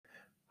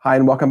Hi,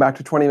 and welcome back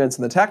to 20 Minutes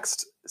in the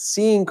Text,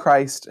 Seeing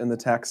Christ in the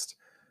Text.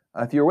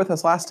 If you were with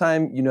us last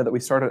time, you know that we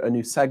started a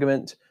new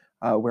segment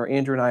where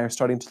Andrew and I are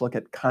starting to look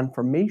at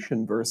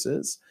confirmation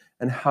verses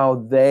and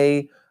how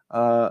they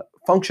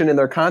function in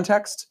their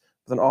context,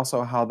 but then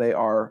also how they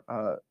are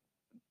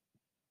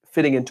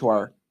fitting into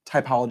our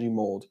typology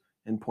mold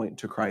and point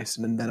to Christ,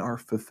 and then are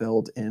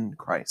fulfilled in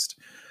Christ.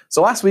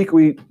 So last week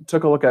we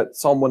took a look at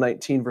Psalm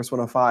 119, verse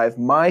 105,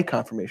 my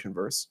confirmation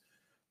verse.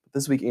 But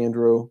this week,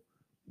 Andrew,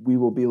 we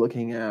will be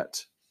looking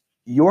at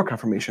your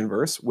confirmation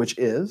verse, which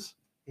is?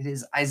 It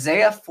is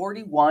Isaiah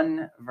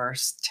 41,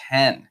 verse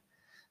 10.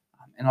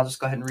 And I'll just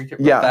go ahead and read it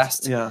real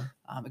fast. Yeah.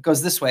 It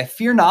goes this way.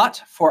 Fear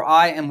not, for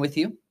I am with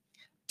you.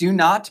 Do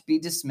not be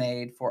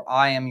dismayed, for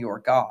I am your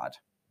God.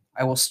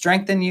 I will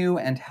strengthen you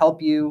and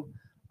help you.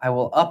 I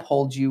will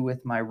uphold you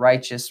with my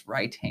righteous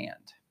right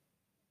hand.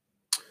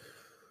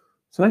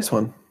 It's a nice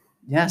one.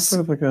 Yes.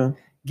 Sort of like a...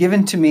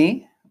 Given to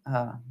me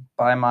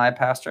by my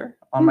pastor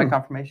on my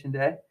confirmation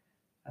day.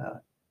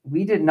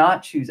 We did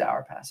not choose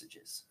our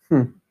passages.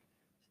 That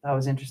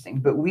was interesting.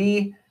 But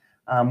we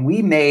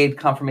made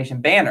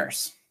confirmation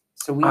banners.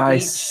 So we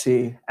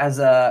as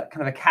a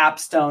kind of a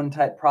capstone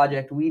type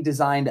project, we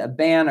designed a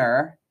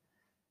banner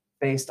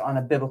based on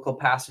a biblical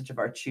passage of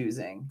our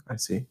choosing. I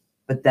see.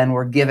 But then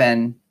we're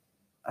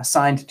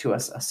assigned to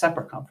us a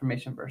separate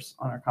confirmation verse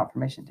on our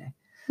confirmation day,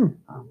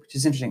 which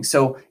is interesting.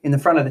 So in the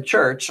front of the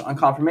church on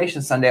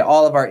Confirmation Sunday,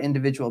 all of our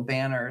individual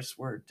banners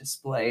were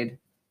displayed.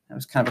 That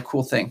was kind of a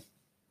cool thing.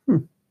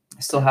 I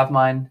still have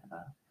mine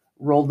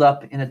rolled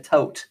up in a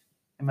tote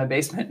in my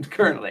basement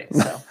currently.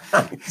 So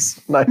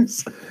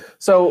nice.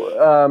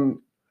 So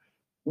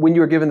when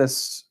you were given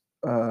this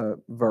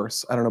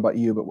verse, I don't know about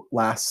you, but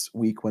last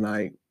week when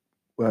I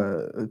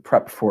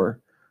prepped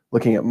for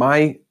looking at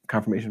my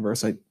confirmation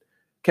verse, I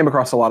came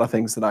across a lot of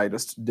things that I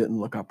just didn't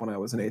look up when I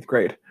was in 8th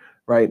grade,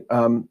 right?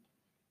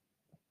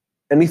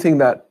 Anything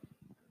that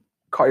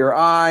caught your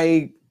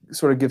eye,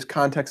 sort of gives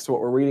context to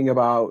what we're reading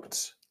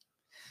about?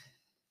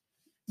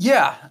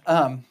 Yeah.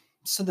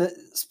 So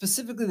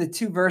specifically the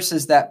two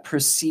verses that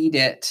precede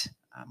it,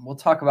 we'll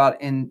talk about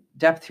in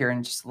depth here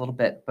in just a little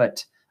bit,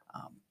 but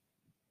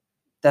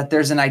that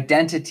there's an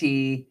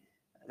identity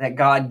that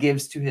God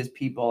gives to his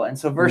people. And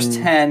so verse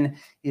 10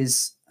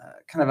 is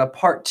kind of a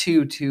part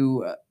 2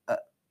 to a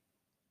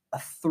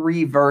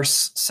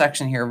 3-verse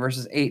section here,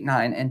 verses 8,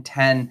 9, and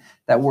 10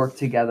 that work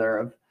together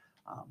of,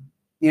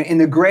 in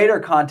the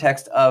greater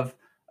context of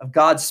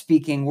God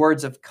speaking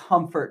words of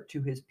comfort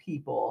to his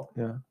people.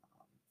 Yeah.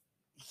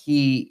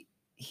 He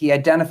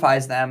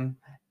identifies them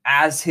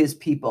as his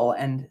people,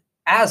 and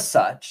as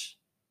such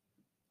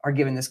are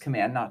given this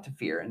command not to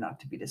fear and not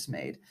to be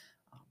dismayed.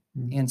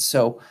 And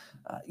so,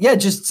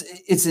 it's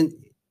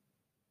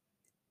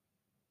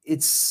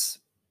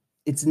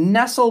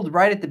nestled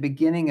right at the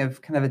beginning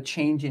of kind of a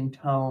change in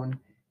tone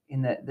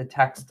in the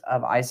text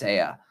of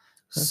Isaiah.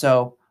 Okay.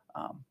 So,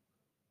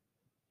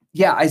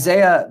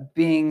 Isaiah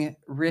being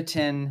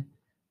written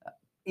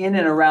in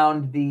and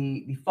around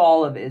the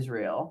fall of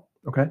Israel.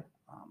 Okay.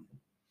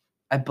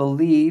 I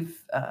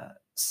believe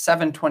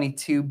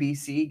 722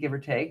 BC, give or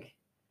take.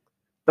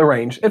 The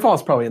range. It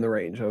falls probably in the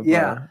range of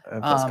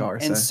what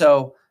scholars say. And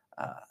so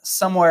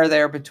somewhere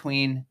there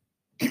between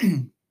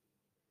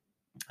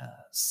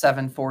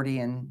 740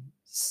 and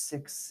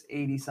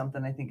 680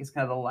 something, I think, is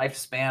kind of the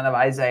lifespan of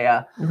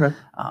Isaiah. Okay.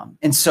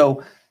 And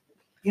so,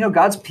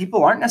 God's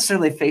people aren't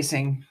necessarily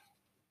facing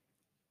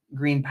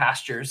green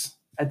pastures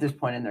at this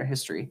point in their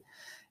history.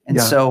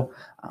 And so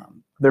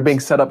they're being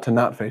set up to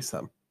not face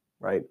them,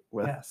 right?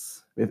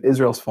 If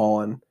Israel's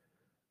fallen,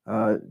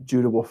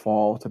 Judah will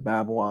fall to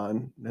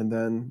Babylon, and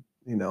then,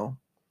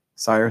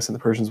 Cyrus and the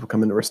Persians will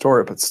come in to restore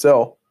it, but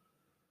still,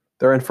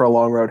 they're in for a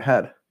long road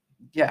ahead.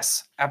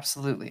 Yes,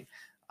 absolutely.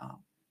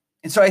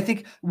 And so I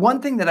think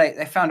one thing that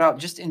I found out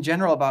just in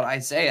general about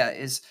Isaiah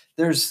is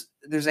there's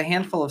a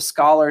handful of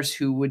scholars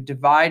who would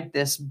divide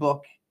this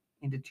book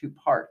into 2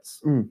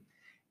 parts.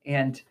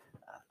 And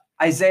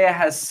Isaiah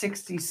has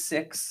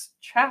 66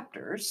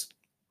 chapters.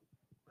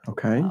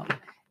 Okay.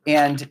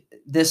 And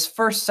this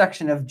first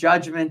section of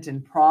judgment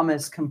and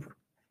promise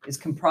is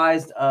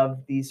comprised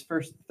of these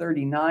first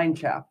 39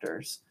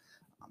 chapters.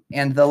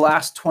 And the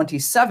last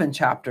 27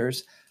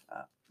 chapters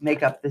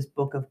make up this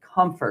book of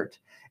comfort.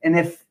 And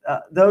if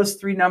those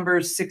 3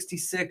 numbers,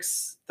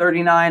 66,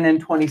 39,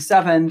 and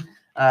 27,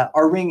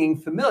 are ringing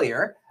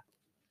familiar,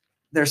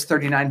 there's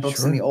 39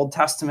 books in the Old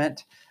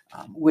Testament,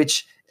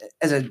 which,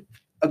 as a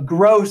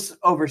gross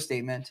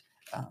overstatement,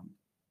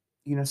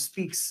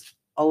 speaks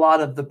a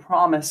lot of the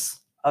promise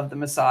of the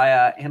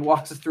Messiah and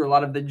walks us through a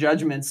lot of the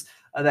judgments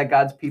that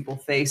God's people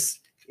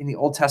face in the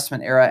Old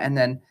Testament era. And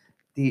then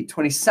the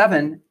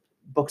 27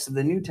 books of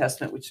the New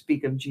Testament, which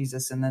speak of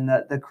Jesus, and then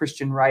the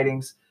Christian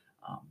writings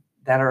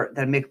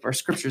that make up our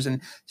scriptures, and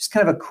just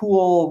kind of a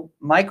cool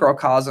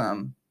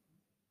microcosm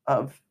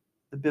of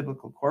the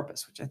biblical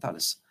corpus, which I thought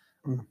is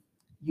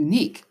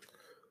unique.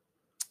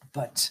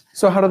 But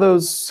so how do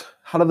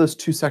those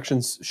 2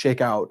 sections shake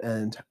out,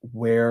 and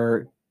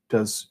where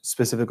does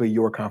specifically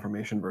your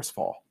confirmation verse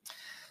fall?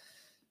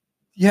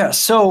 Yeah.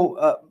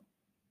 So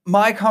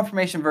my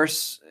confirmation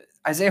verse,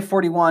 Isaiah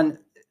 41,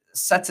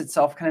 sets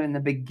itself kind of in the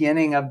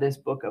beginning of this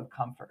book of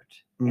comfort.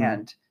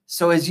 And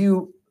so as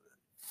you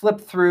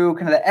flip through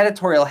kind of the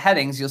editorial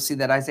headings, you'll see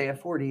that Isaiah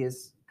 40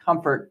 is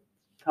comfort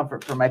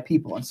for my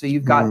people. And so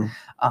you've got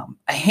a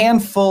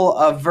handful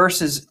of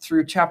verses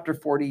through chapter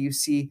 40. You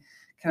see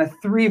kind of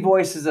three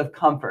voices of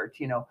comfort.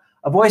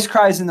 A voice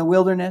cries in the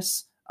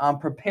wilderness,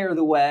 prepare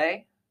the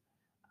way.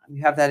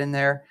 You have that in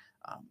there.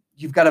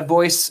 You've got a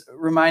voice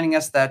reminding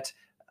us that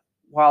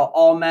while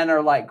all men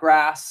are like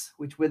grass,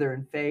 which wither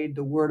and fade,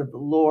 the word of the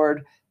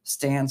Lord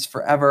stands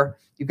forever.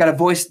 You've got a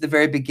voice at the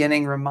very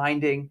beginning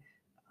reminding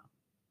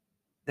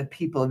the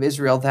people of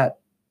Israel that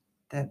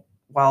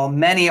while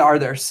many are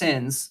their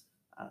sins,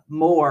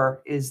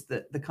 more is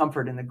the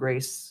comfort and the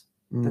grace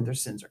that their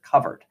sins are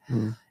covered.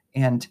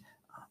 And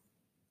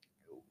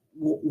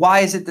why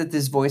is it that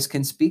this voice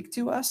can speak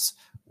to us?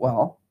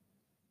 Well,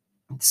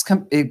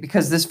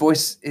 because this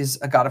voice is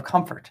a God of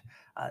comfort.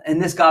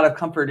 And this God of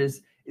comfort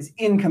is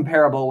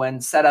incomparable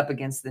when set up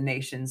against the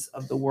nations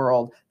of the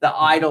world, the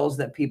idols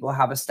that people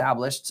have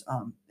established,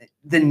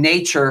 the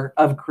nature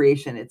of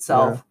creation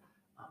itself.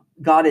 Yeah.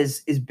 God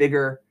is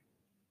bigger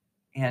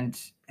and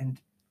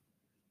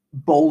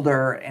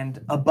bolder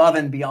and above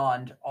and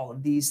beyond all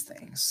of these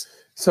things.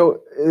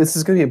 So this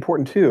is going to be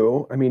important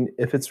too. I mean,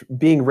 if it's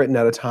being written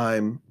at a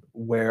time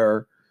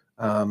where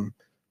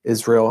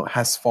Israel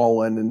has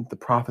fallen and the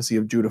prophecy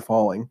of Judah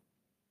falling,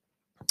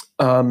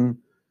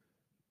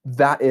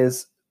 that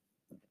is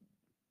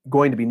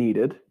going to be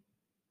needed,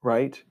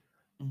 right?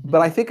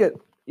 But I think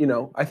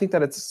I think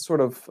that it's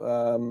sort of,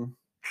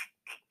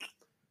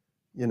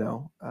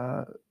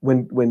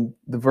 when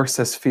the verse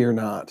says "fear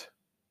not,"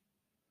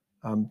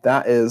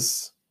 that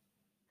is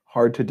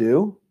hard to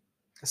do,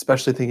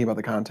 especially thinking about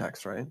the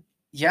context, right?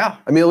 Yeah.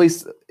 I mean, at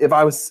least if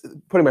I was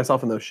putting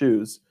myself in those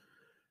shoes,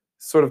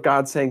 sort of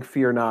God saying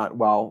 "fear not"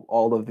 while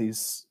all of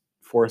these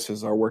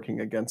forces are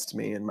working against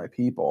me and my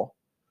people.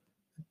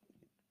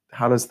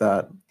 How does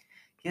that?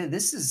 Yeah,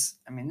 this is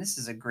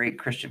a great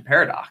Christian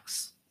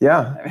paradox.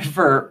 Yeah. I mean,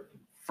 for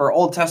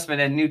Old Testament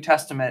and New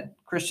Testament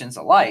Christians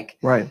alike.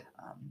 Right.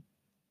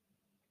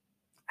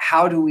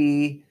 How do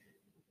we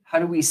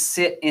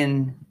sit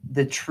in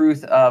the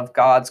truth of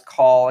God's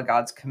call,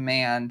 God's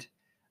command,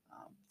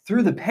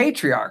 through the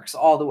patriarchs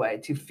all the way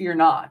to fear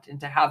not and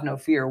to have no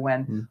fear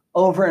when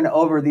over and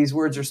over these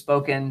words are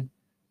spoken,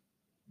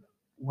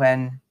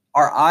 when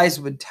our eyes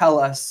would tell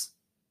us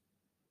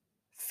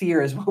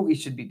fear is what we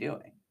should be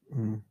doing.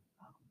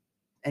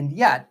 And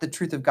yet the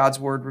truth of God's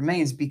word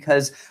remains,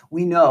 because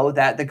we know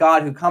that the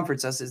God who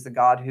comforts us is the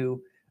God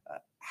who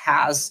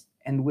has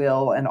and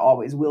will and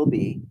always will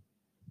be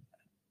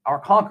our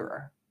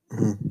conqueror.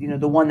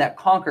 The one that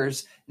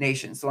conquers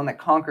nations, the one that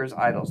conquers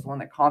idols, the one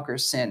that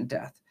conquers sin,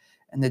 death,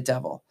 and the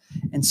devil.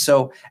 And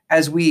so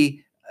as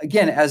the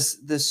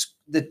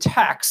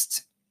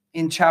text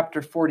in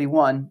chapter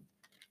 41,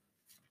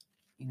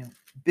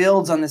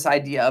 builds on this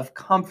idea of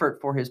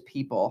comfort for his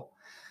people,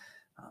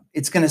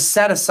 it's going to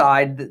set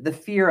aside the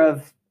fear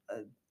of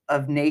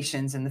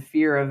nations and the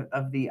fear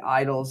of the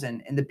idols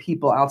and the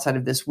people outside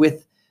of this,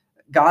 with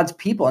God's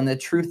people and the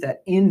truth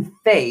that in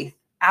faith,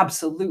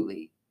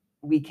 absolutely,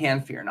 we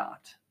can fear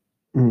not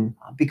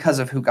because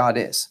of who God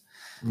is.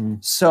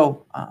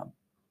 So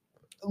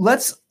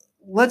let's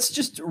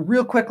just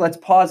real quick, let's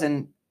pause,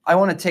 and I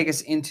want to take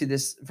us into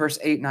this verse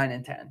 8, 9,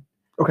 and 10.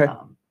 Okay.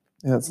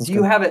 Do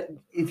you have it?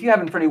 If you have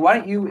it in front of you, why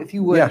don't you, if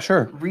you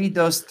would, read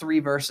those three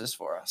verses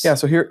for us? Yeah,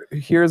 so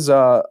here's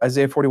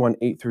Isaiah 41,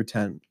 8 through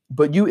 10.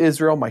 But you,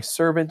 Israel, my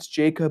servant,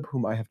 Jacob,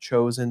 whom I have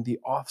chosen, the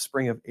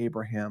offspring of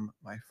Abraham,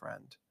 my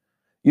friend.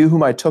 You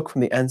whom I took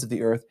from the ends of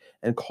the earth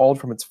and called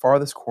from its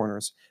farthest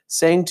corners,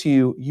 saying to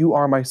you, you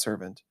are my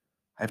servant.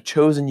 I have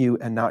chosen you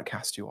and not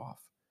cast you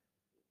off.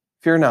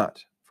 Fear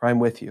not, for I am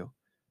with you.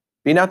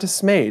 Be not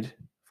dismayed,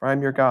 for I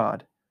am your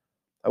God.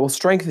 I will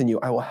strengthen you.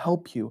 I will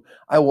help you.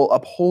 I will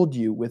uphold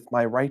you with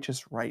my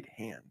righteous right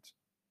hand.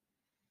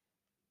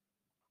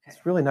 Okay.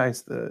 It's really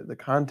nice, the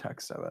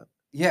context of it.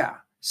 Yeah.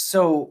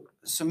 So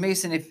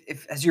Mason,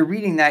 if as you're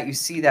reading that, you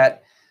see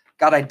that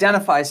God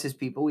identifies his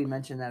people. We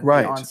mentioned that at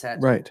the onset.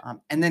 Right.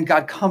 And then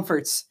God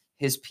comforts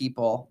his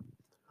people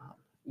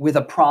with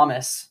a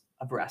promise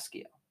of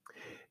rescue.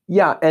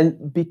 Yeah,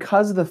 and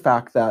because of the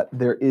fact that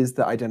there is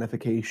the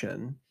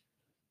identification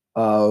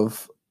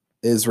of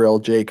Israel,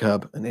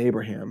 Jacob, and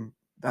Abraham,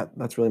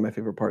 that's really my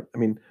favorite part. I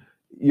mean,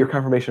 your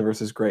confirmation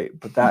verse is great,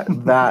 but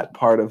that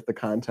part of the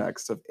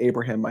context of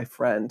Abraham, my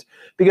friend,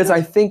 because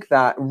I think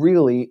that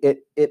really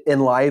it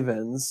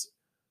enlivens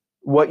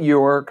what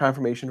your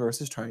confirmation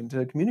verse is trying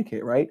to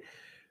communicate, right?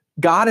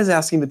 God is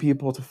asking the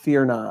people to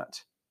fear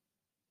not.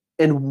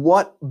 And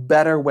what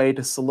better way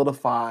to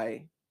solidify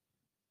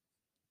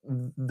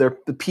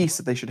the peace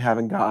that they should have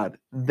in God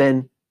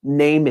than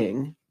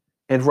naming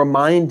and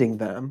reminding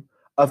them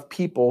of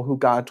people who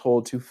God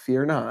told to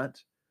fear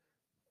not.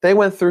 They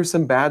went through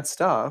some bad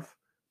stuff,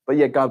 but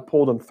yet God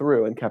pulled them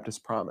through and kept his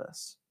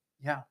promise.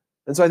 Yeah.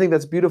 And so I think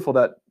that's beautiful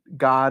that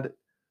God,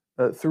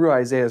 through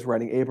Isaiah, is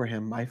writing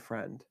Abraham, my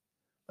friend.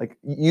 like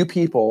you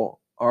people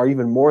are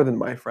even more than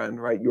my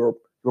friend, right? You're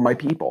my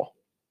people.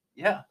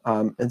 Yeah.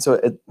 And so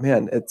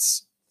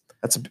it's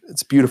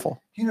beautiful.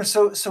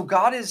 So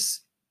God is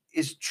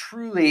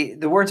truly,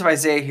 the words of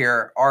Isaiah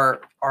here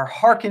are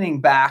hearkening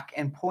back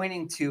and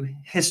pointing to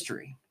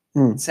history,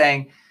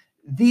 saying,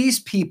 these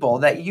people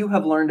that you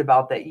have learned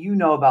about, that you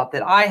know about,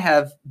 that I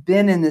have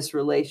been in this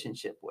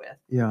relationship with,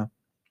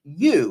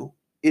 you,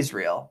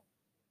 Israel,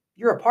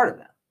 you're a part of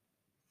them.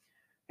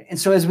 And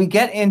so as we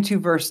get into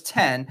verse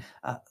 10,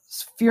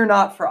 fear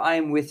not, for I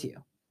am with you.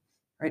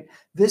 Right?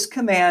 This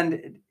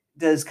command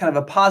does kind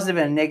of a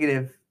positive and a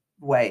negative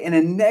way. In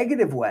a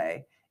negative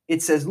way,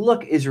 it says,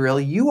 look, Israel,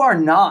 you are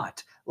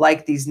not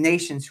like these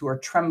nations who are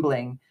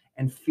trembling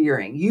and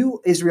fearing. You,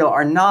 Israel,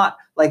 are not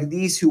like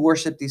these who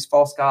worship these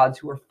false gods,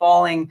 who are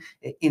falling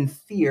in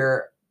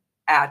fear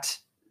at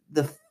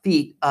the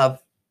feet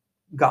of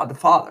God the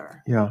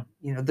Father. Yeah.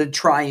 The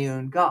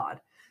triune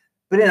God.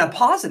 But in a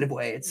positive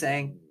way, it's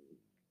saying,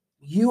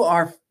 you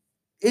are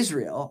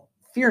Israel,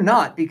 fear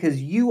not, because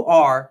you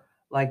are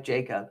like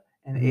Jacob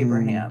and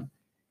Abraham,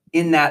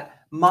 in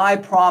that my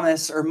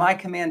promise or my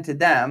command to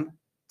them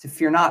to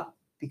fear not,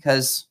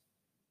 because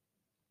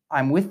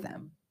I'm with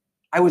them.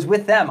 I was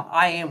with them.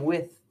 I am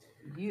with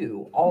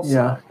you also.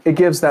 Yeah, it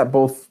gives that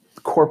both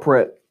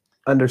corporate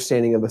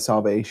understanding of the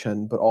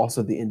salvation, but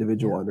also the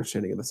individual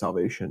understanding of the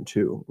salvation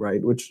too,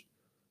 right? Which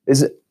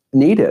is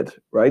needed,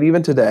 right?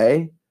 Even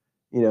today,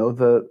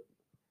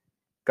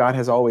 God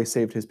has always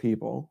saved his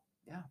people,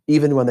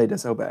 even when they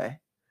disobey.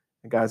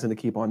 And God's going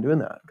to keep on doing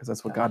that because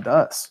that's what God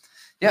does.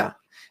 Yeah.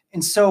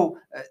 And so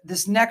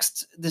this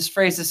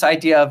phrase, this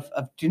idea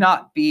of do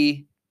not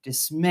be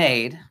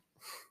dismayed,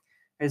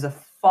 is a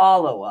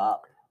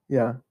follow-up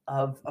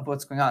of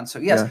what's going on. So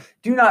yes,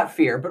 do not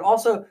fear, but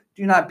also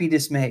do not be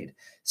dismayed.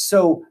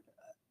 So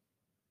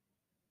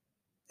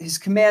his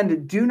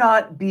command, do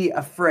not be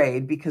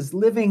afraid, because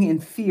living in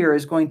fear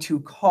is going to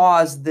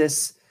cause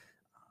this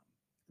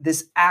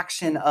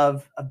action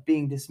of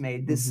being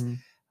dismayed,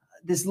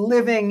 this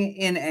living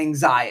in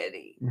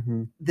anxiety,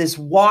 this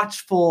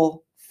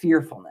watchful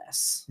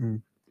fearfulness.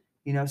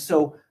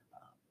 So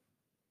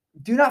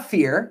do not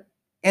fear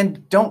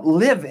and don't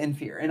live in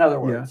fear. In other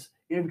words,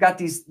 you've got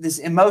this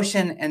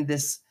emotion and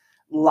this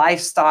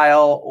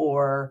lifestyle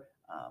or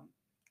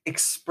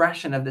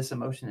expression of this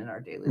emotion in our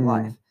daily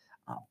life.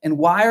 And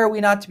why are we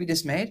not to be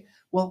dismayed?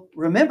 Well,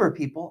 remember,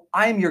 people,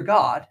 I am your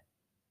God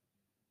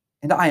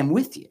and I am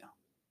with you.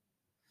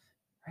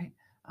 Right?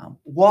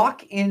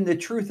 Walk in the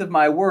truth of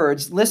my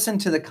words. Listen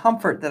to the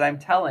comfort that I'm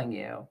telling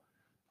you.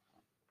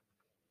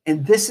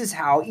 And this is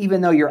how,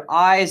 even though your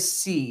eyes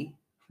see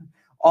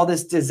all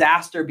this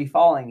disaster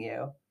befalling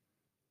you,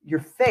 your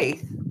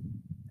faith,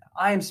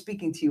 I am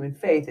speaking to you in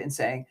faith and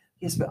saying,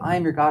 yes, but I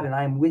am your God and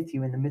I am with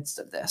you in the midst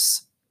of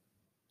this.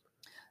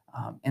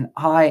 And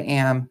I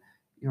am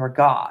your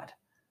God,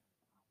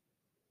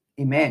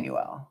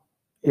 Emmanuel.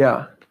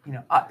 Yeah.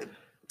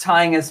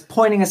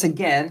 Pointing us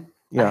again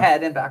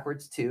ahead and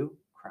backwards to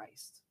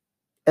Christ.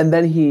 And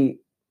then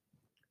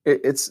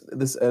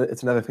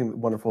it's another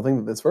wonderful thing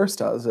that this verse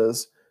does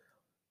is,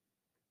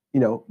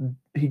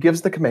 he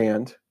gives the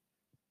command.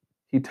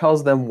 He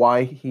tells them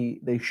why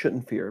they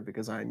shouldn't fear,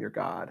 because I am your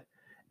God.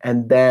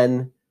 And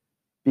then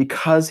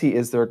because he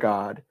is their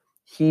God,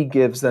 he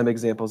gives them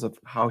examples of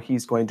how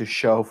he's going to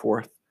show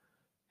forth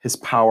his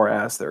power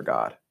as their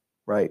God,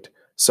 right?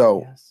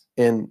 So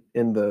in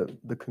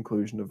the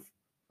conclusion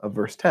of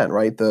verse 10,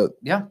 right? The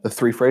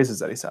three phrases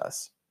that he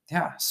says.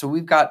 Yeah. So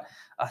we've got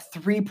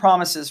 3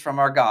 promises from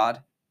our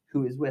God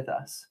who is with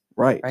us.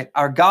 Right.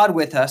 Our God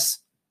with us,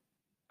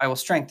 I will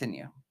strengthen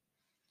you.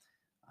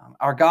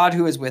 Our God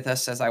who is with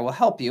us says, I will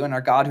help you. And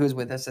our God who is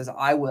with us says,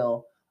 I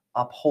will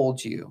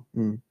uphold you.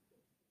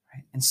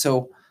 Right? And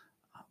so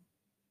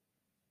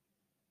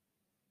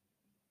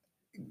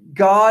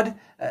God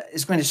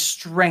is going to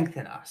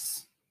strengthen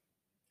us.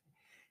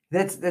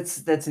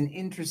 That's an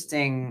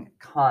interesting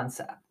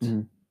concept,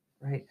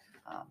 right?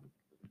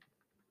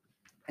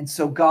 And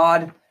so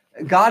God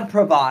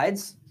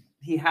provides.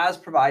 He has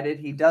provided.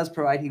 He does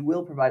provide. He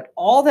will provide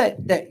all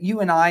that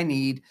you and I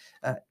need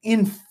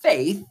in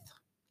faith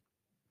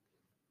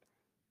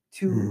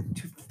to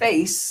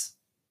face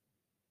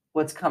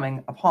what's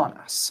coming upon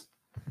us.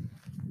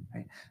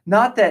 Right?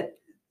 Not that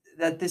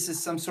this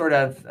is some sort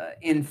of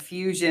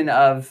infusion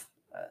of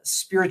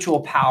spiritual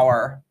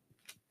power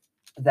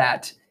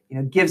that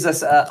gives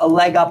us a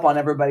leg up on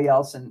everybody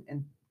else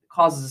and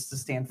causes us to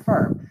stand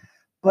firm,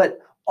 but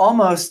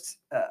almost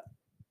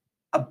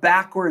a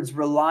backwards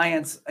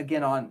reliance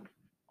again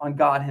on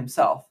God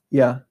himself.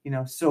 Yeah.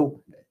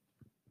 So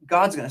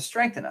God's going to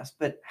strengthen us,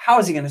 but how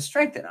is he going to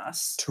strengthen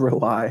us? To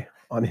rely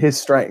on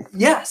his strength.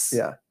 Yes.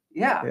 Yeah.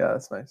 Yeah. Yeah,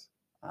 that's nice.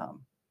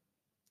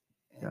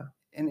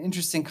 An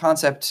interesting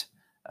concept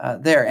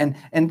there.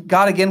 And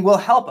God, again, will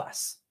help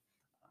us.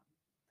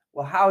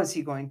 Well, how is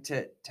he going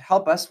to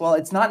help us? Well,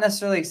 it's not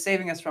necessarily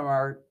saving us from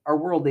our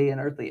worldly and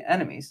earthly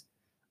enemies.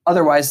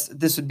 Otherwise,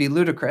 this would be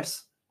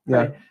ludicrous.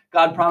 Right?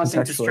 God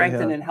promising to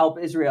strengthen and help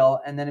Israel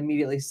and then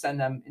immediately send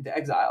them into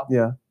exile.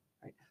 Yeah.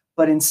 Right?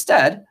 but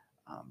instead,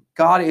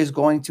 God is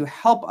going to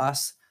help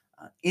us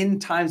in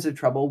times of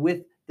trouble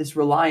with this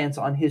reliance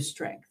on his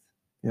strength,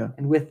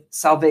 and with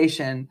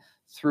salvation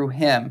through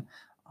him,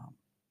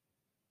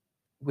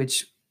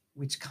 which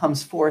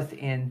comes forth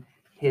in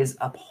his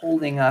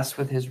upholding us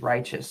with his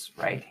righteous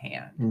right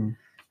hand.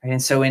 Right?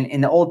 And so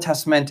in the Old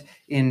Testament,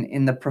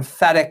 in the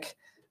prophetic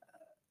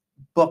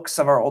books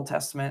of our Old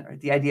Testament, right,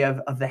 the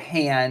idea of the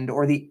hand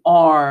or the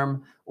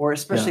arm, or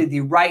especially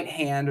the right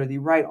hand or the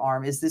right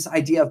arm, is this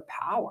idea of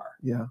power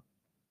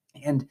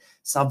and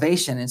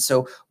salvation. And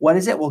so what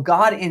is it? Well,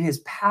 God in his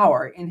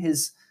power, in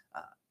his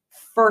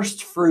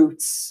first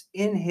fruits,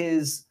 in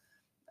his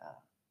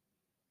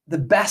the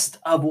best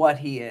of what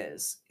he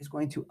is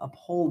going to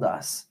uphold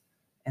us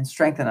and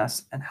strengthen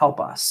us and help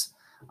us,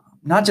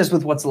 not just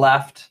with what's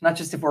left, not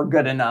just if we're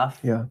good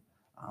enough,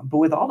 but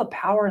with all the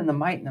power and the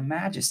might and the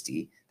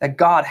majesty that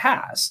God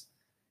has.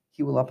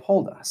 He will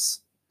uphold us.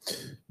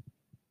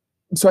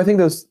 So I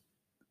think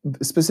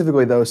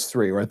specifically those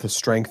three, right? The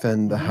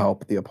strengthen, the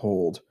help, the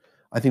uphold.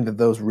 I think that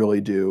those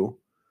really do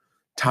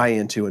tie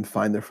into and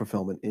find their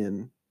fulfillment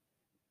in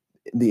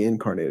the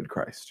incarnated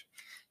Christ.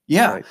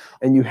 Yeah. Right?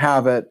 And you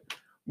have it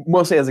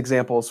mostly as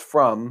examples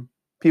from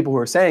people who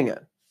are saying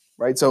it,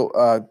 right? So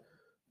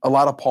a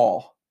lot of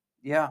Paul.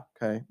 Yeah.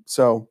 Okay.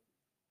 So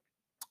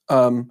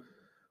Paul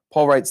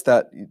writes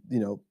that,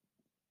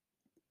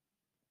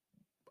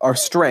 our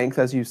strength,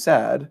 as you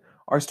said,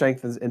 our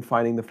strength is in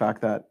finding the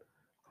fact that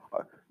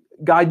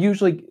God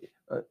usually,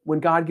 when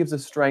God gives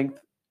us strength,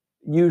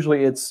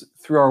 usually it's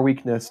through our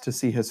weakness to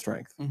see his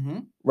strength,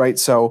 right?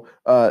 So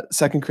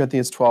 2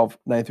 Corinthians 12,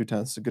 9 through 10,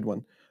 it's a good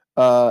one.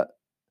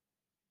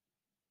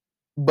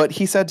 But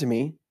he said to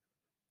me,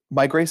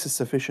 my grace is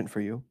sufficient for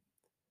you,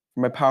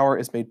 for my power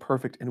is made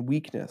perfect in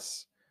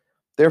weakness.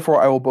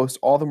 Therefore, I will boast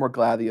all the more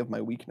gladly of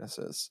my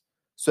weaknesses,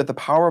 so that the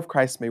power of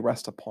Christ may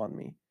rest upon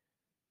me.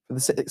 For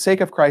the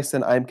sake of Christ,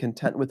 then, I am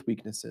content with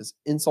weaknesses,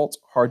 insults,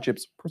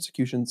 hardships,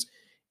 persecutions,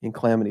 and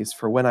calamities.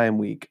 For when I am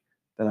weak,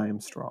 then I am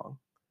strong.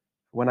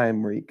 When I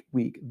am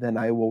weak, then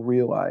I will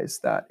realize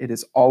that it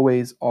is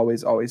always,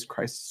 always, always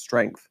Christ's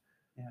strength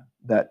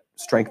that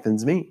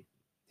strengthens me.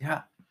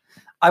 Yeah.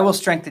 I will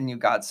strengthen you,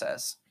 God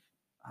says.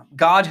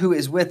 God who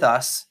is with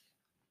us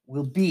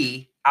will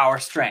be our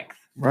strength.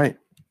 Right.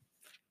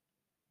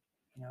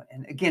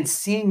 And again,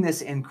 seeing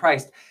this in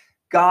Christ,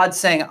 God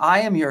saying, I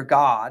am your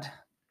God.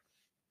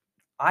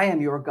 I am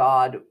your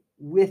God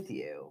with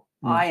you.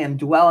 I am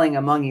dwelling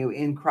among you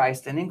in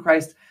Christ. And in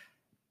Christ,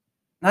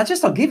 not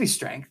just I'll give you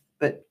strength,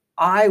 but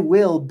I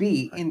will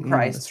be in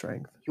Christ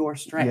your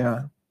strength.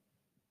 Yeah.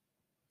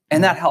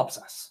 And that helps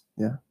us.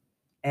 Yeah.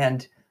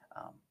 And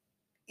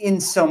in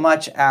so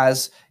much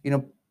as,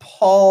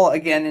 Paul,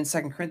 again, in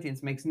 2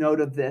 Corinthians makes note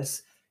of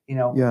this,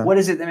 what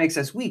is it that makes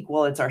us weak?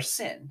 Well, it's our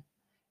sin.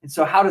 And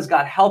so how does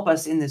God help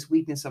us in this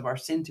weakness of our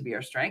sin to be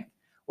our strength?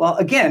 Well,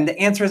 again, the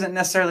answer isn't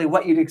necessarily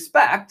what you'd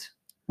expect.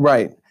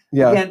 Right.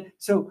 Yeah. Again,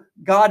 so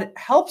God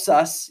helps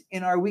us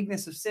in our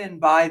weakness of sin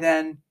by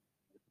then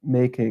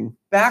making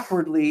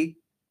backwardsly,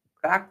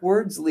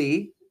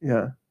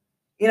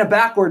 in a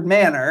backward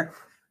manner,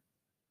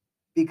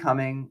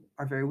 becoming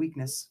our very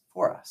weakness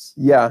for us.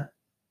 Yeah.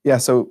 Yeah.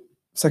 So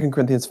 2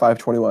 Corinthians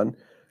 5:21,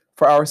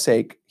 for our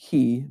sake,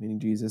 he, meaning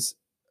Jesus,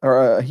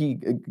 or he,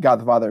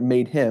 God the Father,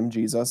 made him,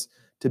 Jesus,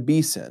 to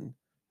be sin,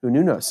 who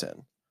knew no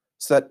sin,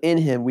 so that in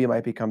him we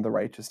might become the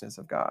righteousness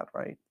of God,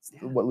 right?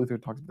 What Luther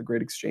talks about, the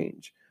great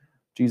exchange.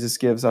 Jesus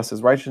gives us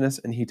his righteousness,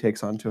 and he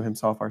takes on to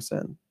himself our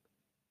sin.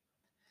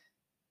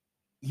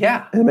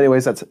 Yeah. In many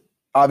ways, that's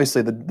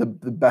obviously the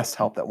best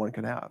help that one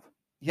could have.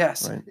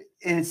 Yes. Right?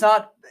 And it's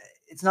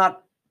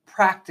not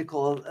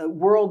practical.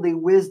 Worldly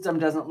wisdom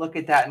doesn't look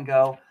at that and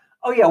go,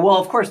 oh yeah, well,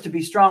 of course, to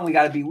be strong, we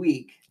got to be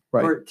weak.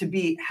 Right. Or to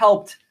be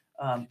helped,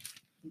 God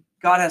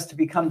has to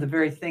become the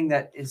very thing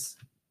that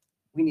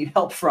we need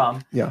help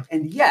from. Yeah.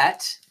 And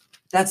yet,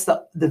 that's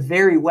the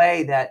very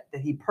way that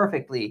he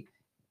perfectly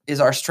is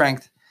our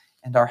strength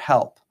and our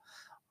help.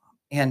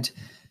 And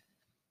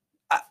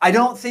I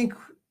don't think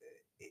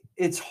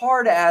it's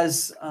hard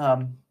as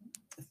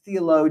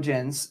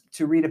theologians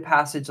to read a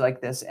passage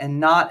like this and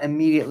not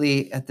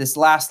immediately at this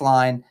last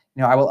line,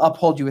 I will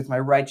uphold you with my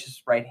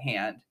righteous right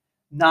hand,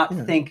 not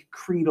think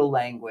creedal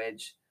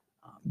language,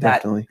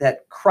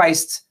 that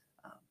Christ,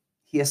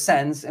 he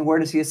ascends. And where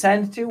does he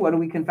ascend to? What do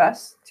we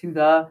confess? To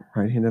the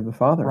right hand of the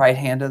Father. Right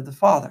hand of the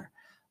Father.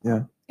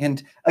 Yeah.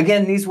 And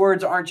again, these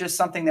words aren't just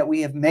something that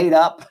we have made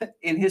up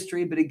in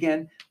history, but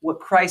again, what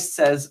Christ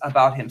says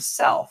about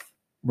himself.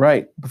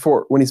 Right.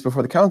 When he's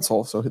before the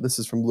council. So this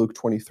is from Luke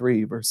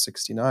 23, verse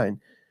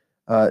 69.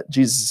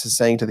 Jesus is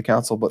saying to the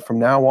council, but from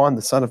now on,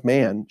 the Son of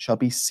Man shall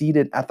be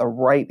seated at the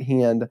right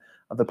hand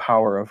of the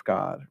power of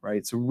God,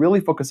 right? So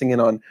really focusing in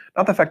on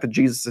not the fact that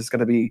Jesus is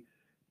going to be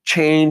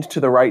chained to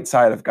the right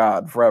side of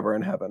God forever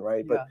in heaven,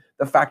 right? But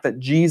the fact that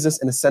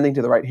Jesus in ascending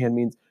to the right hand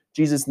means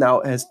Jesus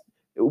now has,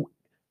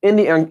 in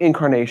the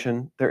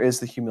incarnation, there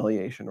is the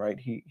humiliation, right?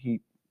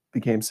 He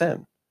became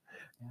sin.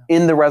 Yeah.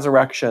 In the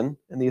resurrection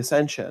and the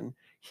ascension,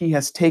 he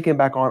has taken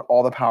back on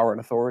all the power and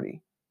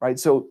authority, right?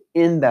 So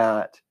in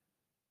that,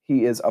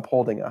 he is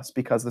upholding us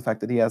because of the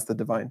fact that he has the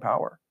divine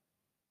power.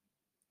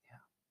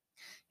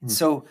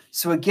 So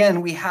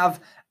again, we have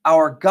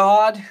our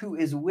God who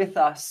is with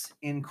us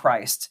in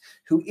Christ,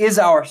 who is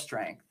our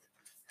strength,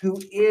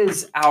 who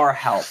is our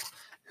help,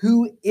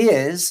 who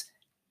is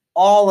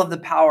all of the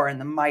power and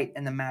the might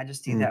and the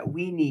majesty that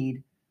we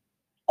need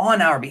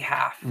on our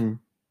behalf.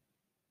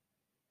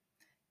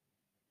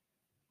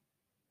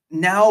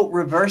 Now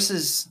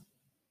reverses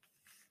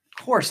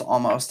course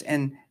almost,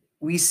 and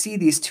we see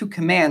these two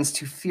commands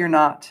to fear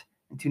not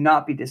and to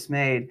not be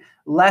dismayed,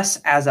 less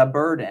as a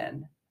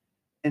burden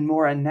and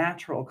more a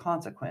natural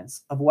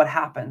consequence of what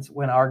happens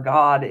when our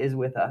God is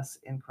with us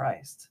in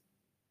Christ.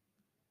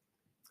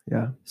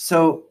 Yeah.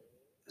 So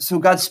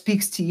God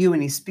speaks to you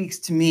and he speaks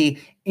to me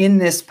in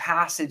this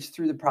passage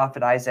through the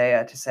prophet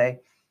Isaiah to say,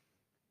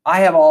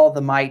 I have all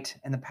the might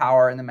and the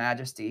power and the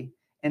majesty.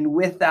 And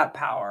with that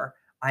power,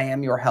 I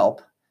am your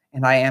help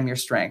and I am your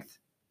strength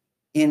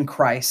in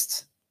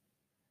Christ,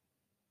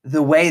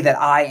 the way that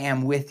I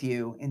am with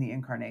you in the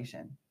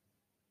incarnation.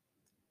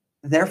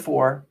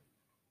 Therefore,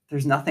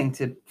 there's nothing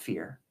to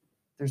fear.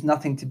 There's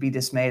nothing to be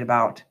dismayed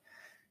about,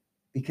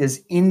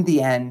 because in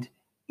the end,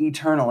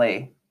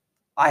 eternally,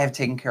 I have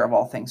taken care of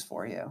all things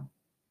for you.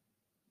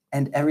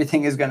 And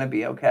everything is going to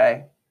be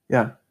okay.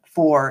 Yeah.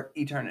 For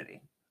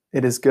eternity.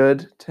 It is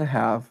good to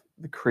have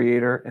the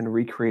creator and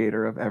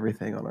recreator of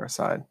everything on our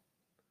side.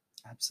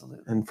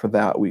 Absolutely. And for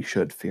that, we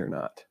should fear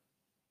not.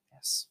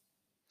 Yes.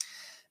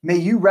 May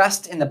you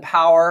rest in the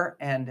power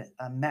and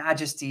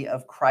majesty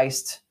of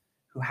Christ,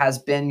 who has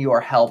been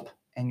your help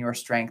and your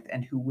strength,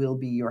 and who will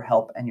be your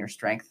help and your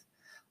strength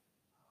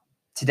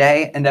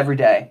today and every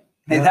day.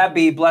 May that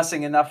be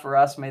blessing enough for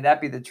us. May that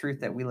be the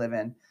truth that we live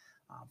in.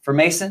 For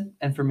Mason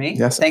and for me,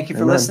 yes, thank you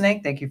for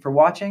listening. Thank you for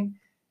watching,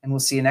 and we'll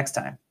see you next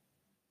time.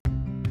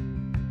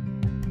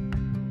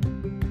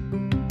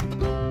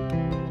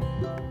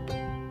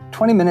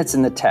 "20 Minutes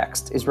in the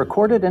Text" is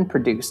recorded and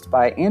produced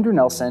by Andrew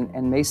Nelson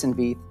and Mason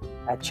Veith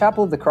at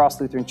Chapel of the Cross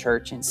Lutheran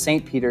Church in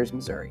St. Peters,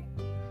 Missouri.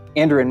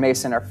 Andrew and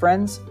Mason are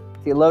friends,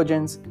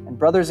 theologians, and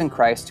brothers in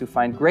Christ who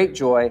find great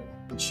joy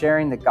in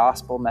sharing the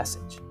gospel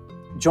message.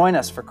 Join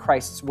us for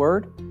Christ's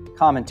word,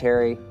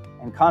 commentary,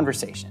 and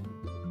conversation,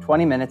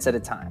 20 minutes at a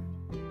time.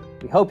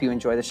 We hope you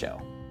enjoy the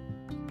show.